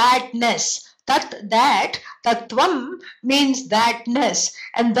means thatness. Tattvam means thatness.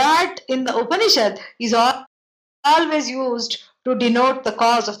 And that in the Upanishad is always used to denote the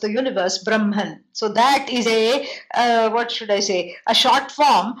cause of the universe, Brahman. So that is a short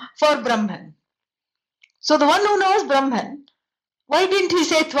form for Brahman. So the one who knows Brahman, why didn't he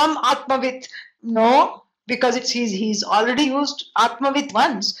say Tvam Atmavit? No, because he's already used Atmavit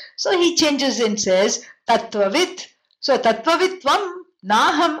once. So he changes and says Tattvavit. So Tattvavit Tvam,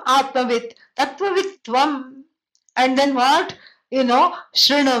 Naham Atmavit, Tattvavit Tvam. And then what?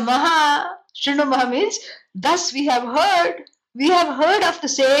 Shrinumaha. Shrinumaha means, thus we have heard. We have heard of the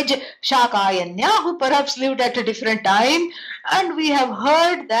sage Śākāyanya, who perhaps lived at a different time, and we have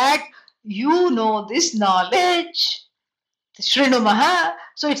heard that you know this knowledge. Shrinumaha.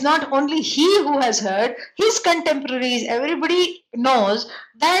 So it's not only he who has heard, his contemporaries, everybody knows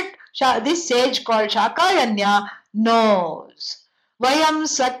that this sage called Śākāyanya knows. Vayam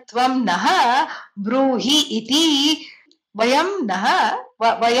sattvam naha bruhi iti. Vayam naha,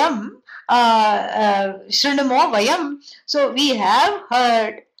 vayam. Shrinumo vayam. So we have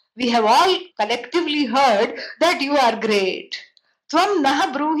heard, we have all collectively heard that you are great. Tvam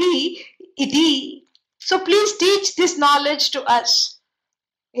naha bruhi iti. So please teach this knowledge to us.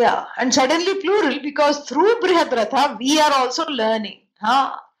 Yeah, and suddenly plural, because through Bṛhadratha we are also learning.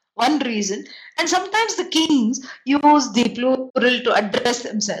 One reason. And sometimes the kings use the plural to address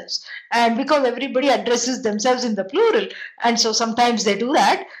themselves. And because everybody addresses themselves in the plural, and so sometimes they do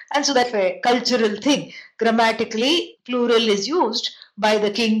that. And so that's a cultural thing. Grammatically, plural is used by the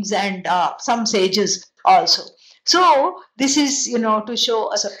kings and some sages also. So this is, to show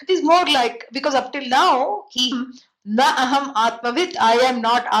us. It is more like, because up till now, na aham Atmavit, I am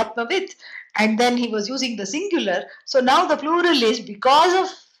not Atmavit. And then he was using the singular. So now the plural is, because of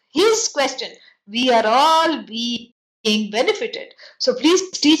his question, we are all being benefited. So please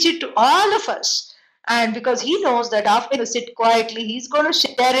teach it to all of us. And because he knows that after you sit quietly, he's going to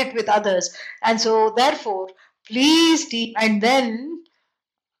share it with others. And so therefore, please teach. And then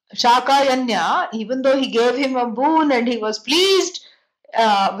Śākāyanya, even though he gave him a boon and he was pleased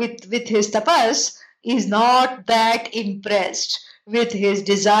with his tapas, is not that impressed with his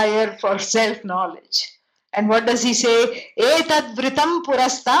desire for self-knowledge. And what does he say? Etad vritam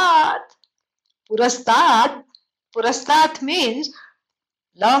purastat. Purastat means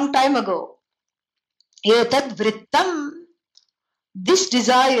long time ago. Etad vritam. This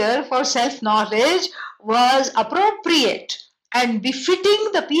desire for self-knowledge was appropriate and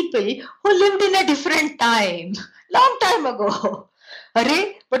befitting the people who lived in a different time, long time ago.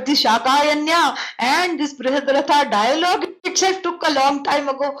 But the Śākāyanya and this Bṛhadratha dialogue itself took a long time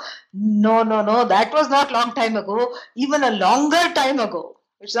ago. No, that was not long time ago, even a longer time ago.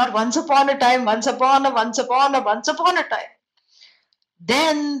 It's not once upon a time, once upon a time.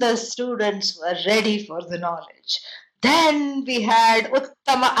 Then the students were ready for the knowledge. Then we had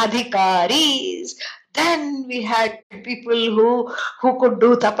Uttama Adhikaris. Then we had people who could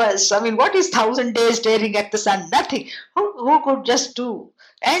do tapas. I mean, what is 1,000 days staring at the sun? Nothing. Who could just do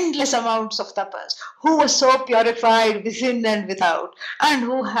endless amounts of tapas, who was so purified within and without, and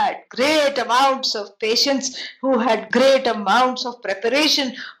who had great amounts of patience, who had great amounts of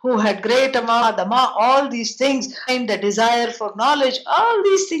preparation, who had great amount of dhamma, all these things, and the desire for knowledge, all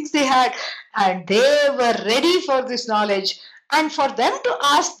these things they had, and they were ready for this knowledge. And for them to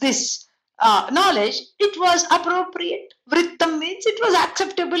ask this knowledge, it was appropriate. Vrittam means it was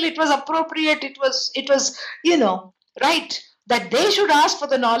acceptable, it was appropriate, it was, right, that they should ask for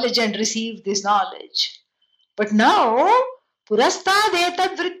the knowledge and receive this knowledge. But now, purastad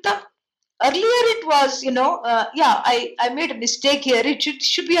etad vrittam. Earlier it was, I made a mistake here. It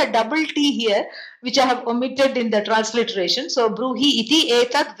should be a double T here, which I have omitted in the transliteration. So, bruhi iti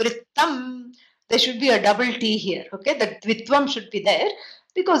etad vrittam. There should be a double T here. Okay, that vitvam should be there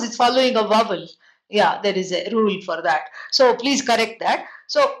because it's following a vowel. Yeah, there is a rule for that. So, please correct that.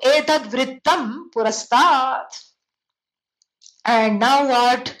 So, etad vrittam purastad. And now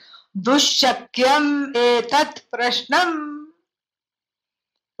what? Dushakyam etat prashnam.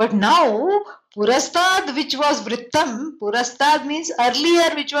 But now, purastad, which was vrittam, purastad means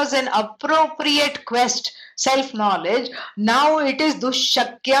earlier, which was an appropriate quest, self-knowledge. Now it is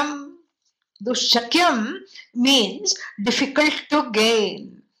dushakyam. Dushakyam means difficult to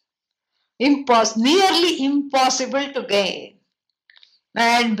gain. Nearly impossible to gain.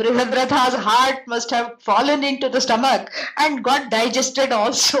 And Bṛhadratha's heart must have fallen into the stomach and got digested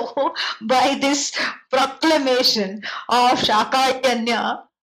also by this proclamation of Śākāyanya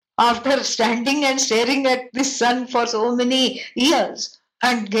after standing and staring at the sun for so many years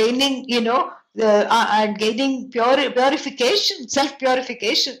and gaining, purification,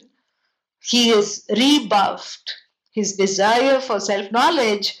 self-purification. He is rebuffed. His desire for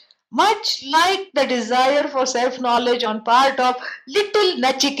self-knowledge, much like the desire for self-knowledge on part of little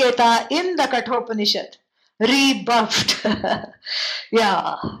Nachiketa in the Kathopanishad, rebuffed.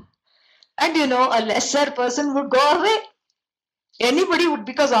 Yeah. And a lesser person would go away. Anybody would,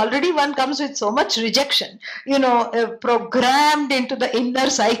 because already one comes with so much rejection, programmed into the inner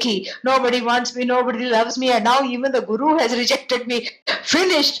psyche. Nobody wants me, nobody loves me, and now even the Guru has rejected me.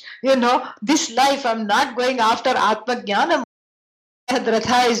 Finished, this life, I'm not going after Atma Jnana.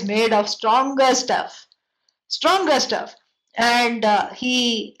 Bṛhadratha is made of stronger stuff. And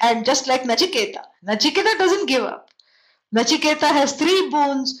just like Nachiketa doesn't give up. Nachiketa has 3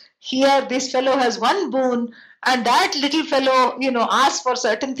 boons. Here, this fellow has 1 boon. And that little fellow, asks for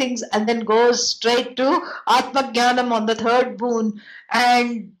certain things and then goes straight to Atma Jnanam on the 3rd boon.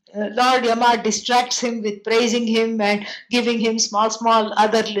 And Lord Yama distracts him with praising him and giving him small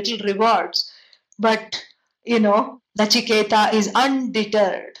other little rewards. But, Nachiketa is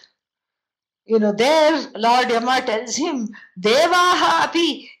undeterred. There Lord Yama tells him, Devaha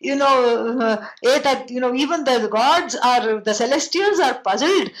api, even the gods the celestials are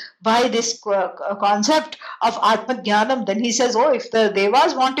puzzled by this concept of Atma Jnanam. Then he says, if the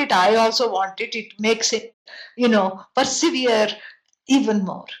Devas want it, I also want it. It makes it, persevere even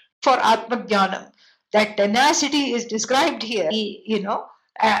more for Atma Jnanam. That tenacity is described here,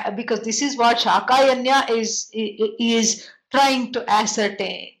 because this is what Śākāyanya is trying to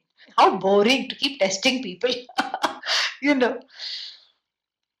ascertain. How boring to keep testing people.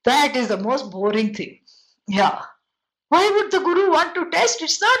 That is the most boring thing. Yeah. Why would the Guru want to test?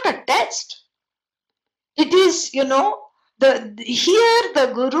 It's not a test. It is, here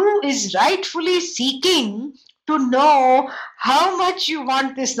the Guru is rightfully seeking to know how much you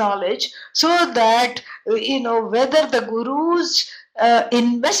want this knowledge, so that, whether the Guru's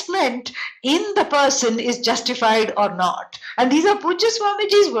investment in the person is justified or not. And these are Pujya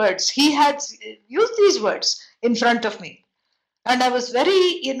Swamiji's words. He had used these words in front of me. And I was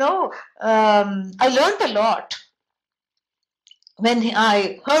very, I learned a lot when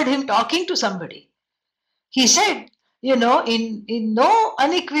I heard him talking to somebody. He said, in no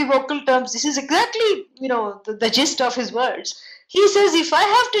unequivocal terms, this is exactly, the gist of his words. He says, if I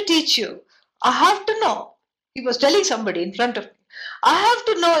have to teach you, I have to know. He was telling somebody in front of me. I have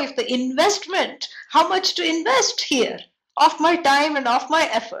to know if the investment, how much to invest here of my time and of my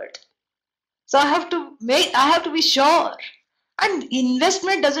effort. So I have to be sure. And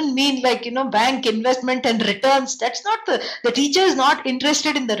investment doesn't mean like, bank investment and returns. That's not the teacher is not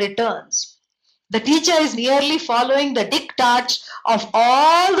interested in the returns. The teacher is merely following the diktats of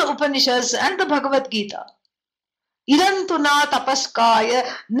all the Upanishads and the Bhagavad Gita. Idantu na tapaskaya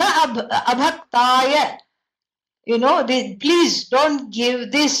na abhaktaya. Please don't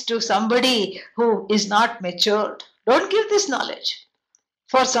give this to somebody who is not matured. Don't give this knowledge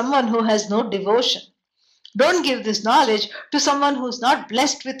for someone who has no devotion. Don't give this knowledge to someone who is not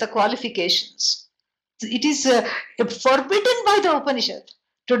blessed with the qualifications. It is forbidden by the Upanishad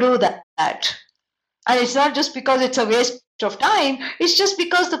to do that. And it's not just because it's a waste of time, it's just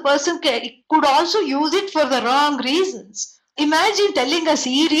because the person could also use it for the wrong reasons. Imagine telling a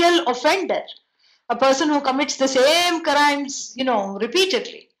serial offender, a person who commits the same crimes,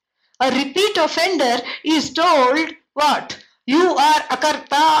 repeatedly. A repeat offender is told, what? You are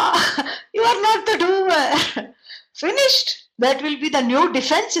akarta, you are not the doer. Finished. That will be the new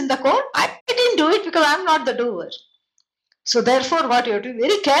defense in the court. I didn't do it because I'm not the doer. So therefore, what you have to be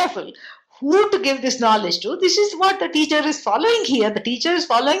very careful who to give this knowledge to. This is what the teacher is following here. The teacher is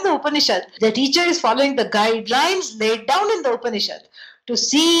following the Upanishad. The teacher is following the guidelines laid down in the Upanishad to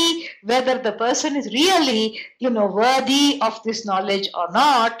see whether the person is really, worthy of this knowledge or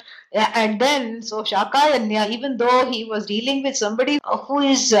not. And then, so Śākāyanya, even though he was dealing with somebody who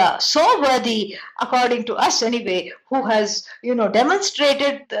is so worthy, according to us anyway, who has,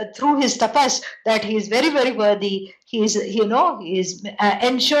 demonstrated through his tapas that he is very, very worthy, he is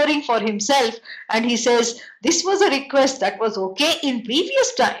ensuring for himself, and he says, this was a request that was okay in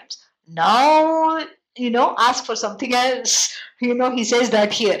previous times. Now, ask for something else. He says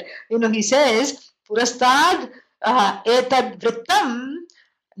that here. He says, Purastad etad vrittam.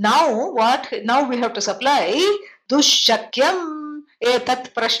 Now what? Now we have to supply dushakyam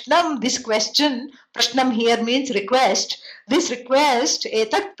etat prashnam. This question, prashnam here means request. This request,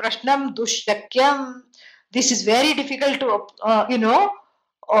 etat prashnam dushakyam. This is very difficult to,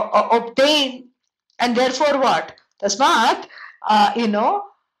 obtain. And therefore what? Tasmat,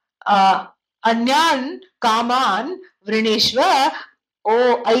 anyan kaman vrineshva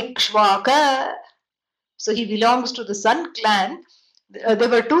o aikshvaka. So he belongs to the Sun clan. There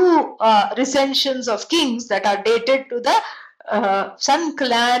were two recensions of kings that are dated to the Sun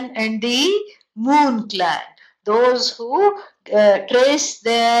clan and the Moon clan. Those who trace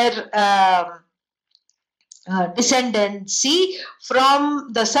their descendancy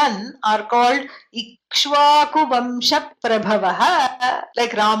from the sun are called Ikshvaku Vamsha Prabhavaha.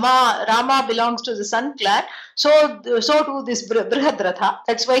 Like Rama belongs to the Sun clan. So too this Bṛhadratha.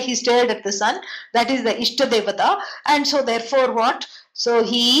 That's why he stared at the sun. That is the Ishta Devata. And so therefore what? So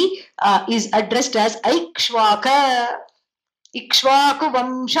he is addressed as Ikshvaka. Ikshvaku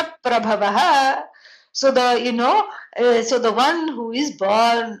Vamsha Prabhavaha. So the one who is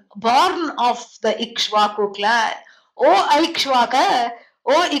born of the Ikshvaku clan. O Ikshvaka,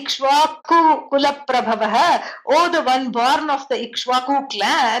 O Ikshvaku Kula Prabhavaha, O the one born of the Ikshvaku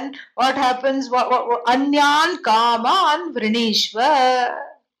clan, what happens? Anyan Kaman Vrineshva.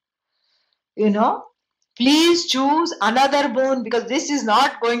 Please choose another boon because this is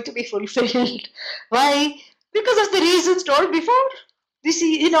not going to be fulfilled. Why? Because of the reasons told before. This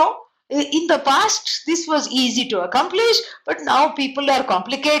is, in the past, this was easy to accomplish, but now people are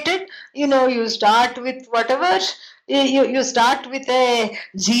complicated. You start with whatever, you start with a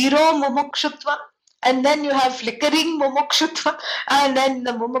zero mumukshutva, and then you have flickering mumukshutva, and then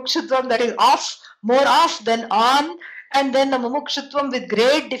the mumukshutvam that is more off than on, and then the mumukshutvam with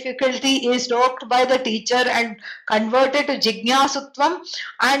great difficulty is stoked by the teacher and converted to jignasutvam,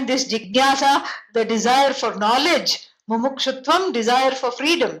 and this jignasa, the desire for knowledge, mumukshutvam, desire for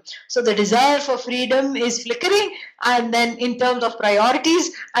freedom. So the desire for freedom is flickering, and then in terms of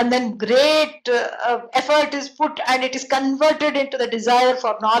priorities, and then great effort is put and it is converted into the desire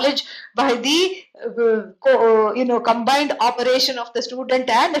for knowledge by the combined operation of the student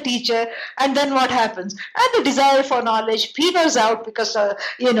and the teacher. And then what happens? And the desire for knowledge peters out because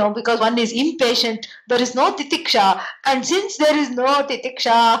because one is impatient. There is no titikṣā, and since there is no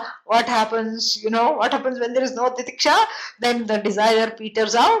titikṣā, what happens? What happens when there is no titikṣā? Then the desire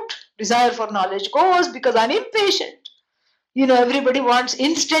peters out. Desire for knowledge goes because I'm impatient. Everybody wants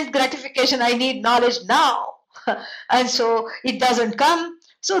instant gratification. I need knowledge now. And so it doesn't come.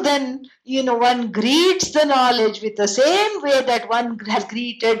 So then, one greets the knowledge with the same way that one has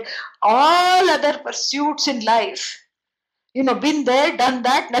greeted all other pursuits in life. Been there, done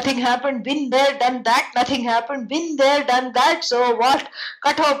that, nothing happened. Been there, done that, nothing happened. Been there, done that. So what?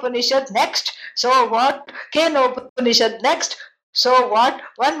 Katha Upanishad next. So what? Kena Upanishad next. So what?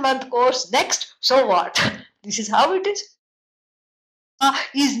 1 month course next. So what? This is how it is.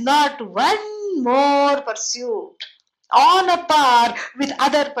 Is not one more pursuit on a par with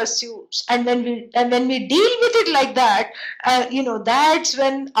other pursuits, and when we deal with it like that, that's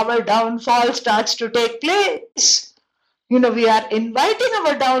when our downfall starts to take place. We are inviting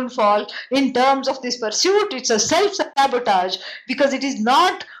our downfall in terms of this pursuit. It's a self-sabotage because it is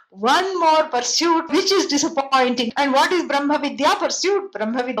not one more pursuit which is disappointing. And what is Brahma Vidya pursuit?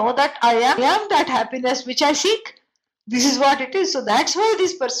 Brahma Vidya, know that I am that happiness which I seek. This is what it is. So that's why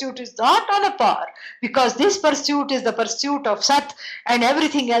this pursuit is not on a par, because this pursuit is the pursuit of Sat and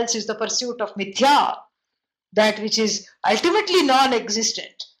everything else is the pursuit of Mithya, that which is ultimately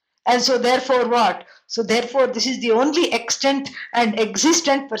non-existent. And so therefore what? So therefore this is the only extant and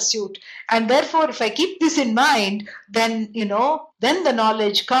existent pursuit. And therefore if I keep this in mind, then, then the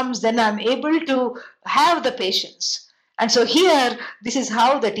knowledge comes, then I'm able to have the patience. And so here, this is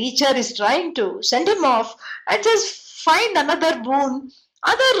how the teacher is trying to send him off and just find another boon.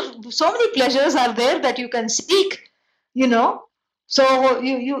 So many pleasures are there that you can seek, So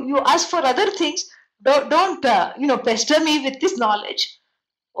you ask for other things. Don't pester me with this knowledge.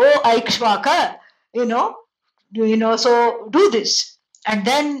 Oh, Aikshvaka, so do this. And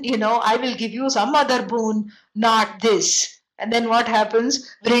then, I will give you some other boon, not this. And then what happens?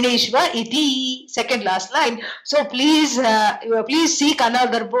 Vrineshva iti, second last line. So please seek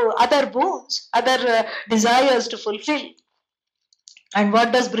other boons, other desires to fulfill. And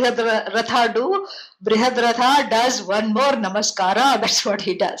what does Bṛhadratha do? Bṛhadratha does one more namaskara. That's what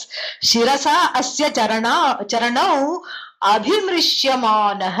he does. Shirasa asya charanau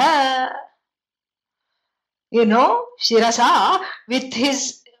abhimrishyamanaha. Shirasa, with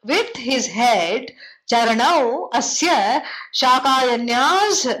his head, charanau asya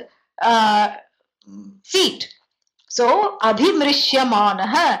Śākāyanya's feet. So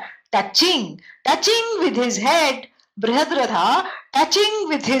abhimrishyamanaha, touching with his head, Bṛhadratha touching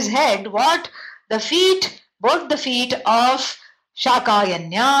with his head what? Both the feet of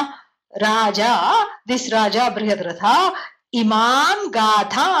Śākāyanya, Raja, this Raja Bṛhadratha, Imam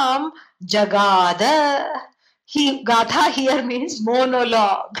Gatham Jagada. Gatha here means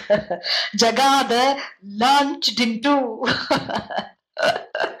monologue. Jagada launched into.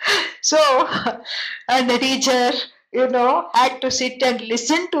 So, and the teacher, had to sit and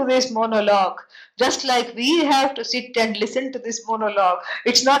listen to this monologue. Just like we have to sit and listen to this monologue.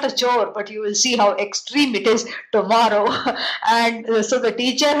 It's not a chore, but you will see how extreme it is tomorrow. And so the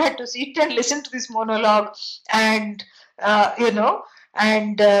teacher had to sit and listen to this monologue, and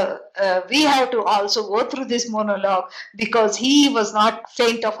we have to also go through this monologue, because he was not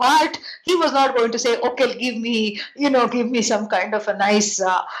faint of heart. He was not going to say, okay, give me some kind of a nice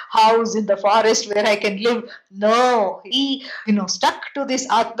house in the forest where I can live. No, he stuck to this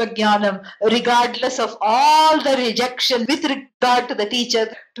Atmajnanam regardless of all the rejection with regard to the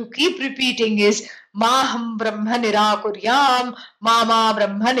teacher. To keep repeating is Maham Brahma Nirakuryam Mama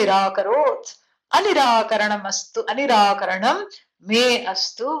Brahma Nirakarot Anirakaranam Astu Anirakaranam Me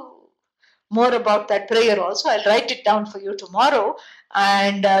astu. More about that prayer also. I'll write it down for you tomorrow,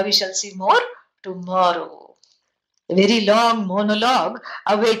 and we shall see more tomorrow. A very long monologue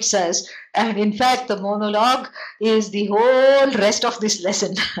awaits us, and in fact the monologue is the whole rest of this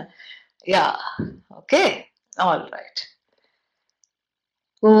lesson. Yeah, okay, all right.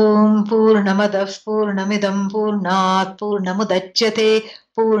 Om Purnamadah Purnamidam Purnat Purnamudachyate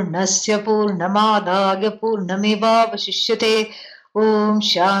Purnasya Purnamadagya Purnamevavashishyate. Om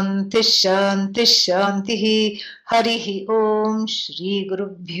Shanti Shanti Shanti. Harihi Om Shri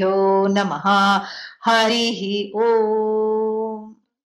Gurubhyo Namaha. Harihi Om.